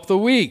 help the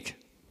weak.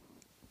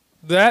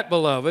 That,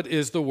 beloved,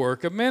 is the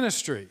work of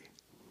ministry.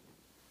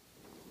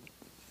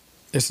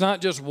 It's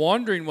not just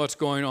wondering what's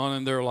going on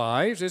in their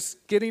lives, it's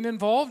getting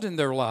involved in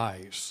their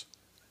lives.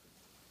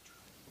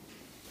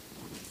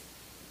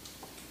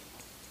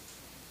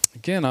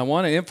 Again, I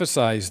want to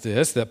emphasize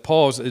this, that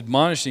Paul's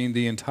admonishing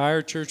the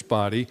entire church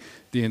body,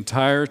 the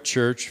entire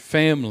church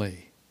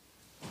family.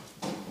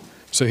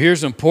 So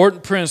here's an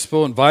important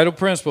principle and vital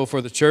principle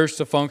for the church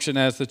to function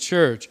as the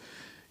church.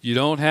 You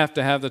don't have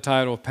to have the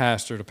title of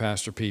pastor to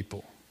pastor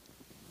people.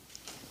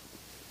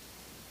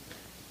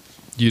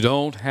 You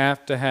don't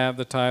have to have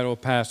the title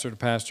of pastor to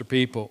pastor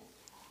people.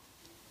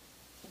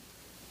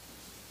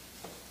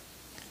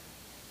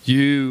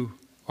 You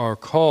are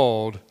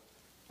called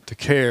to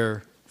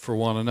care for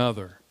one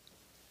another.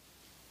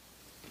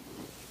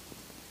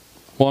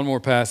 One more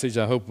passage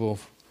I hope will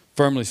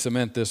firmly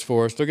cement this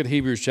for us. Look at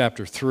Hebrews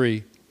chapter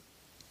 3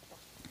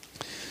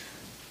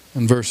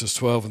 and verses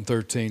 12 and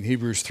 13.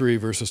 Hebrews 3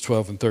 verses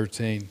 12 and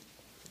 13.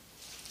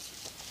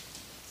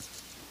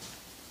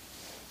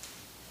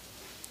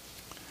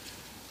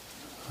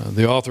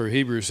 The author of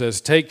Hebrews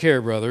says, "Take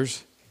care,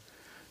 brothers,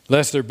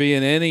 lest there be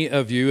in any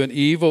of you an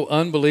evil,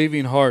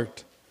 unbelieving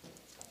heart,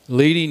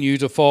 leading you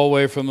to fall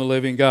away from the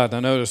living God." Now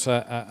notice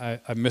I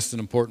missed an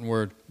important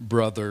word,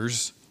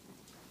 brothers.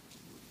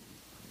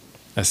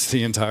 That's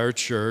the entire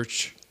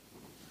church.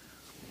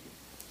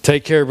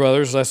 Take care,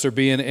 brothers, lest there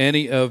be in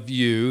any of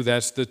you,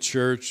 that's the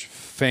church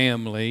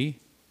family,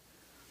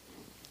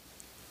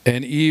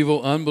 an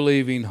evil,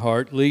 unbelieving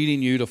heart,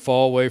 leading you to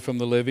fall away from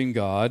the living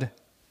God.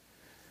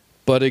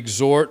 But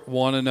exhort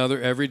one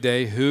another every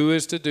day. Who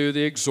is to do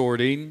the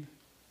exhorting?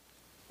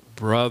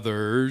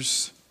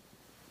 Brothers,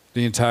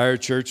 the entire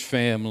church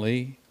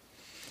family,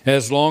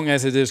 as long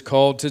as it is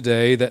called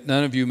today, that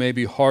none of you may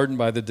be hardened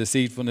by the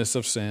deceitfulness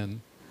of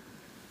sin.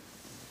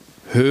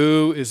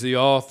 Who is the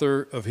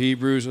author of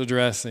Hebrews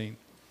addressing?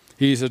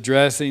 He's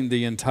addressing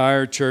the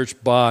entire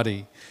church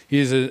body.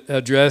 He's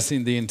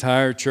addressing the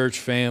entire church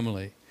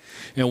family.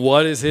 And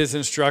what is his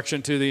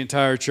instruction to the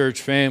entire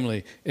church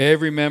family?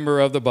 Every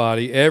member of the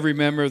body, every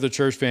member of the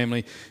church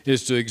family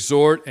is to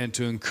exhort and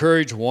to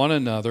encourage one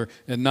another,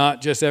 and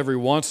not just every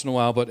once in a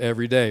while, but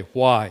every day.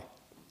 Why?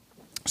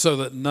 So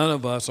that none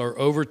of us are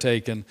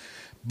overtaken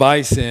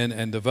by sin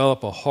and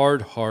develop a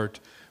hard heart,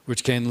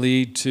 which can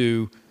lead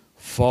to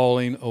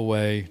falling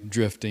away,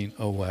 drifting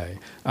away.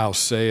 I'll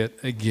say it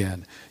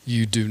again.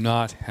 You do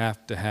not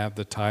have to have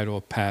the title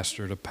of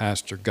pastor to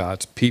pastor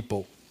God's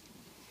people.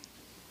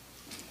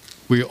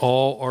 We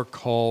all are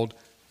called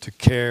to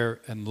care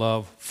and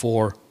love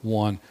for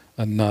one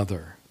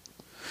another.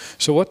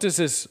 So what does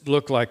this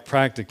look like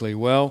practically?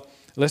 Well,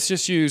 let's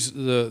just use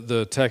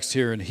the text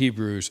here in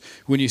Hebrews.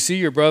 When you see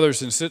your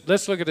brothers and sisters,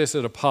 let's look at this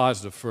at a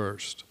positive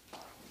first.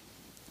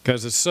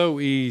 Because it's so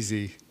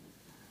easy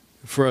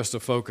for us to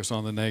focus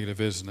on the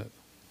negative, isn't it?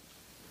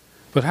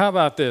 But how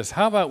about this?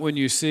 How about when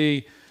you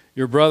see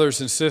your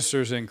brothers and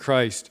sisters in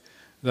Christ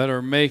that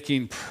are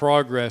making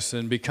progress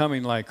and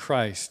becoming like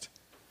Christ?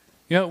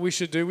 You know what we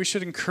should do? We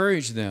should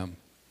encourage them.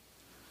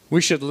 We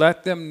should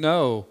let them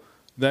know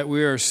that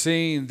we are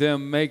seeing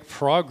them make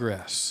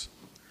progress.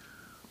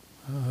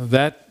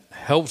 That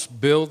helps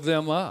build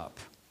them up.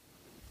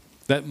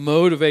 That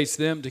motivates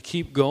them to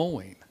keep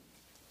going.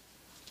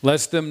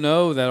 Lets them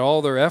know that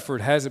all their effort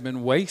hasn't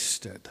been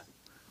wasted.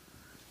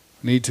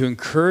 We need to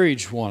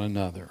encourage one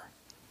another.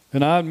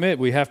 And I admit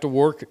we have to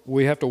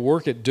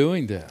work at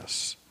doing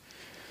this.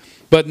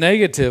 But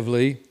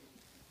negatively,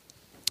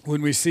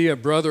 when we see a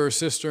brother or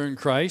sister in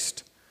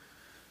Christ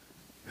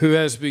who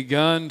has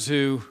begun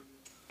to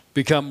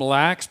become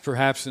lax,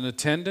 perhaps in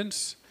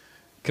attendance,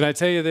 can I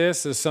tell you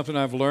this? This is something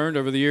I've learned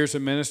over the years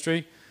of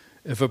ministry.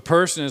 If a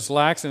person is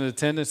lax in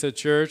attendance at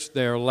church,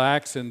 they are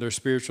lax in their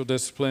spiritual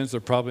disciplines. They're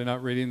probably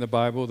not reading the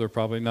Bible. They're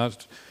probably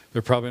not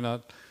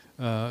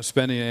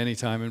spending any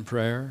time in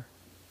prayer.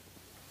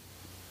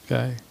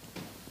 Okay?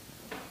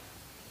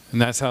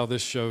 And that's how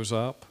this shows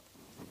up.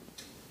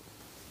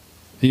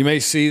 You may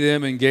see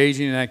them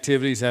engaging in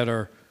activities that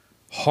are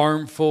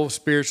harmful,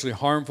 spiritually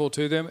harmful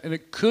to them. And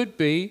it could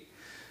be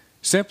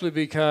simply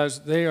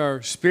because they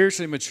are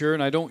spiritually mature,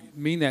 and I don't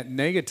mean that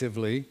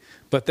negatively,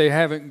 but they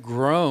haven't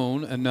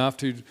grown enough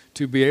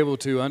to be able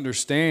to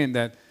understand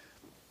that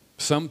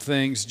some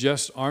things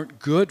just aren't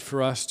good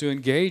for us to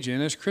engage in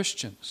as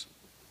Christians.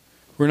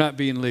 We're not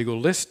being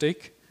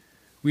legalistic.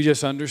 We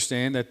just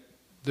understand that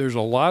there's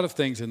a lot of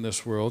things in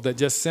this world that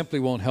just simply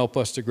won't help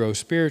us to grow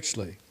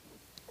spiritually.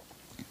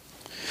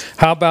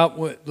 How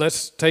about,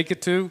 let's take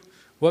it to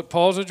what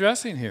Paul's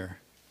addressing here.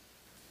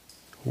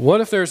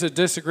 What if there's a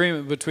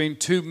disagreement between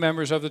two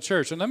members of the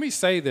church? And let me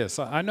say this.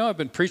 I know I've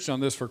been preaching on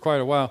this for quite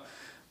a while,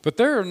 but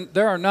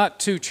there are not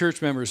two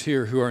church members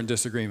here who are in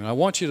disagreement. I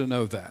want you to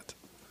know that.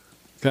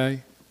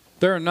 Okay?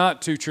 There are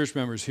not two church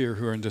members here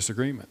who are in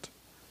disagreement.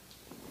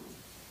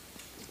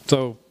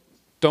 So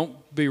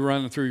don't be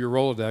running through your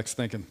Rolodex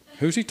thinking,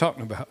 who's he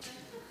talking about?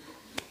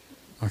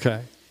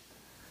 Okay?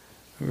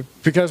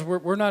 Because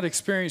we're not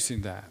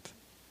experiencing that.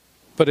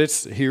 But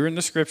it's here in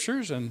the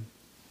scriptures, and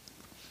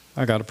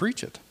I got to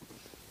preach it.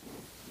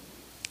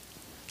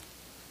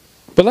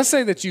 But let's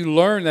say that you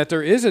learn that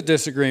there is a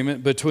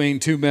disagreement between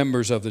two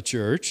members of the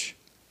church.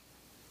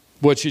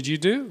 What should you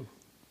do?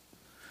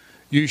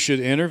 You should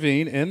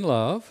intervene in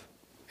love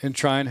and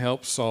try and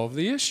help solve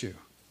the issue.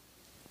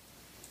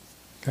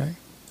 Okay?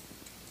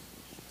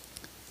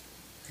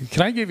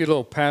 Can I give you a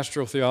little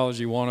pastoral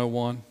theology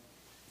 101?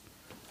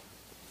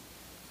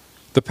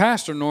 The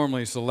pastor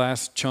normally is the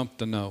last chump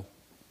to know.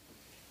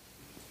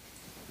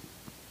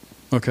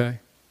 Okay?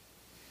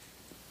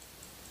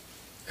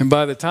 And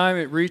by the time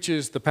it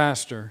reaches the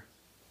pastor,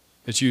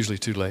 it's usually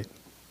too late.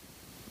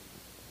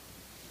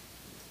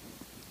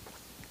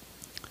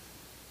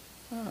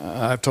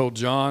 I've told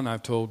John,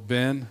 I've told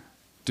Ben,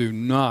 do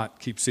not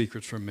keep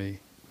secrets from me.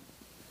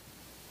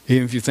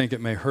 Even if you think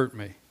it may hurt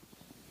me.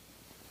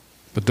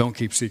 But don't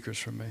keep secrets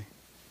from me.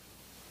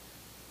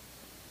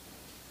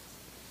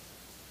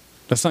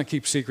 Let's not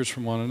keep secrets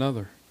from one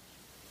another.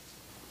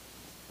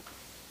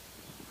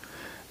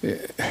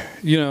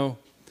 You know,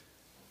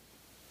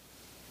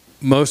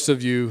 most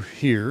of you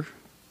here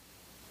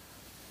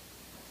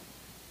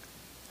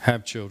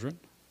have children.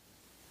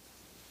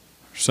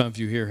 Some of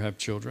you here have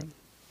children.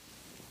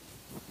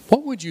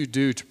 What would you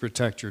do to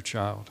protect your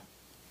child?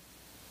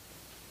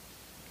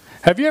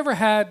 Have you ever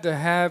had to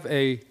have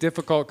a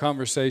difficult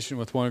conversation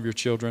with one of your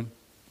children?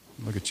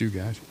 Look at you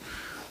guys.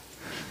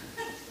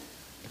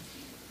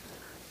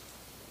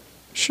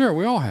 Sure,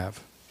 we all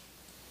have.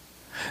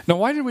 Now,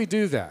 why did we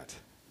do that?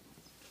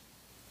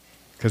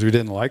 Because we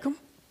didn't like them?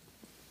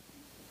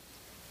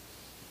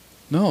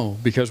 No,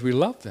 because we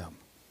love them.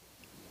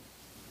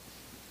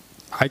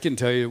 I can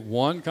tell you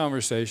one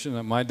conversation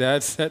that my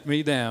dad set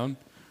me down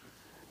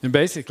and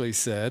basically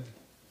said,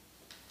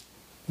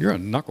 "You're a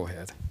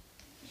knucklehead."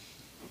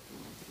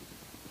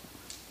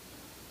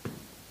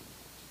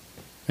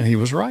 And he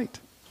was right.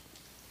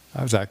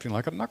 I was acting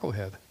like a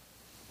knucklehead.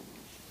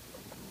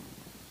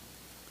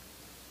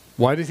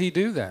 Why did he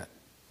do that?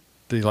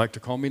 Did he like to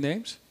call me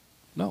names?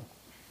 No.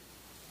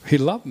 He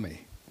loved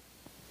me.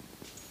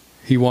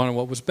 He wanted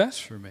what was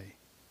best for me.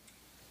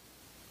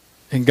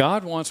 And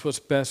God wants what's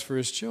best for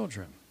his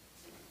children.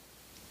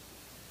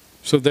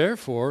 So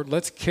therefore,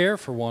 let's care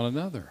for one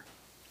another.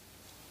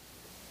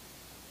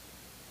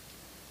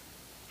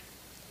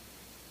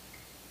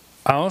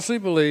 I honestly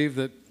believe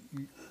that,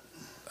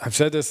 I've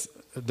said this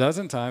a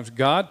dozen times,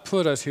 God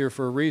put us here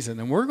for a reason.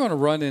 And we're going to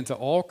run into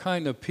all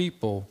kind of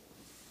people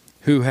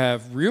who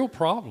have real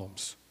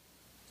problems.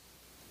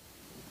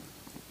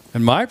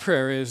 And my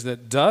prayer is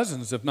that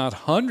dozens, if not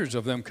hundreds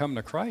of them come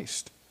to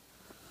Christ.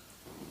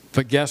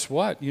 But guess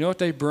what? You know what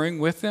they bring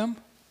with them?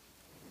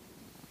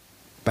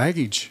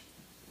 Baggage.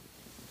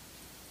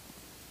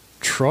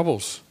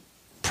 Troubles.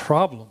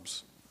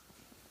 Problems.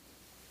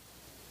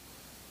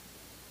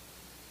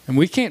 And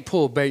we can't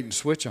pull a bait and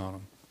switch on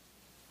them.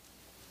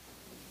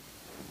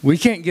 We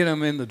can't get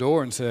them in the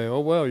door and say, oh,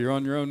 well, you're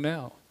on your own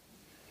now.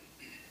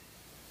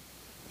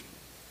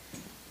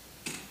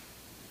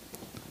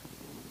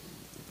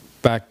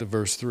 Back to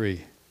verse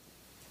 3.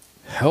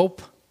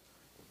 Help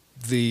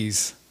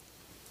these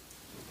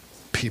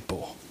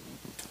people.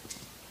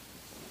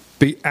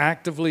 Be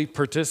actively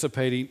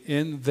participating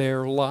in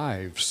their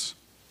lives.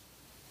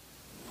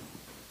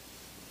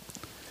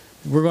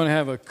 We're going to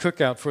have a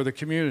cookout for the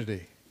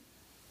community.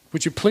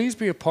 Would you please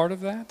be a part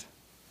of that?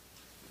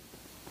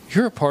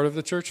 You're a part of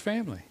the church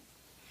family.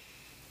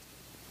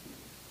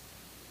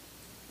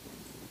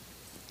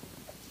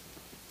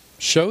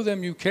 Show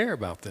them you care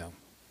about them.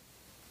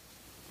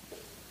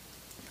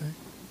 Okay.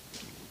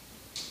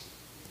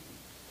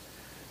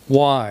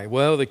 Why?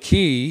 Well, the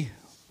key.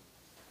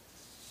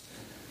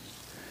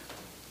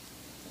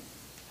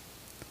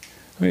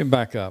 Let me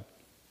back up.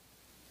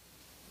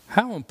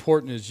 How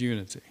important is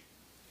unity?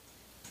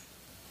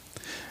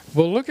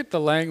 Well, look at the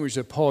language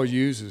that Paul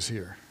uses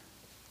here.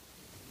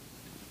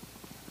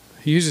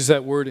 He uses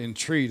that word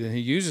entreat, and he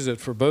uses it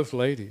for both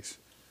ladies.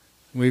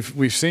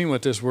 We've seen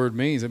what this word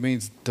means. It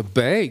means to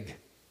beg,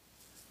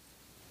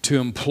 to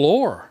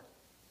implore.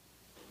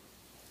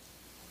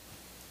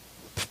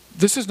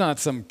 This is not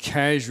some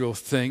casual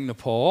thing to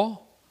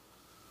Paul.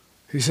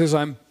 He says,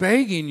 I'm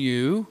begging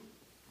you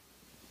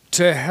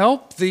to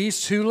help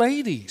these two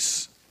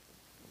ladies.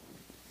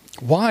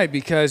 Why?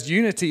 Because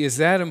unity is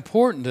that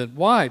important. And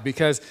why?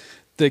 Because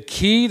the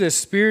key to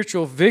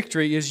spiritual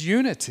victory is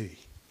unity.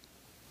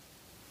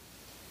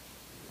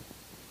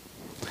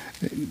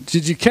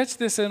 Did you catch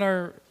this in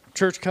our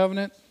church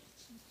covenant?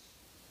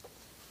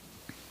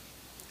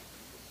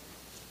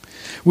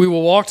 We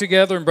will walk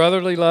together in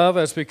brotherly love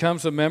as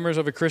becomes the members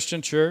of a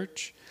Christian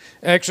church,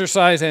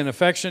 exercise an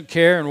affectionate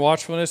care and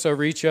watchfulness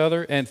over each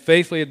other, and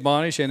faithfully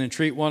admonish and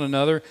entreat one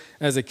another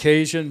as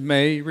occasion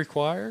may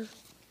require.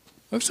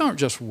 Those aren't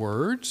just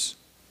words.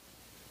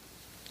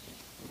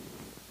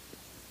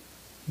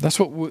 That's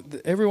what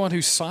everyone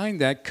who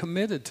signed that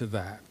committed to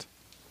that.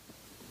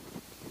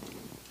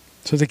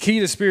 So the key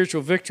to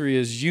spiritual victory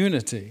is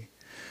unity.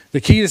 The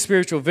key to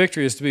spiritual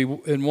victory is to be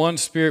in one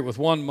spirit with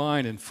one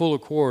mind in full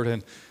accord.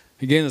 And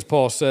again, as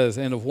Paul says,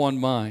 and of one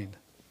mind.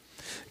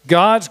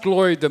 God's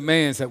glory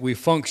demands that we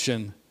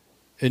function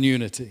in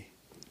unity.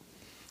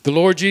 The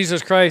Lord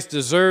Jesus Christ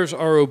deserves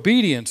our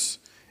obedience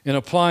in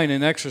applying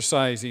and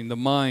exercising the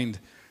mind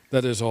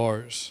that is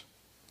ours.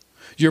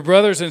 Your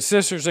brothers and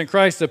sisters in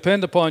Christ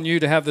depend upon you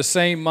to have the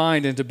same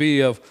mind and to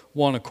be of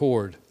one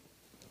accord.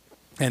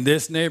 And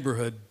this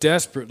neighborhood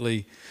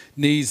desperately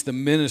needs the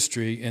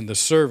ministry and the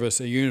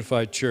service a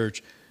unified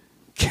church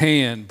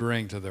can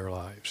bring to their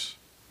lives.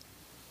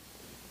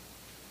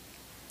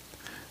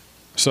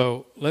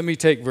 So let me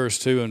take verse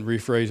 2 and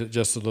rephrase it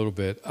just a little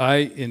bit.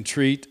 I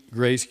entreat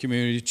Grace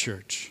Community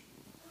Church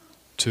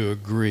to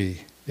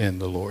agree in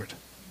the Lord.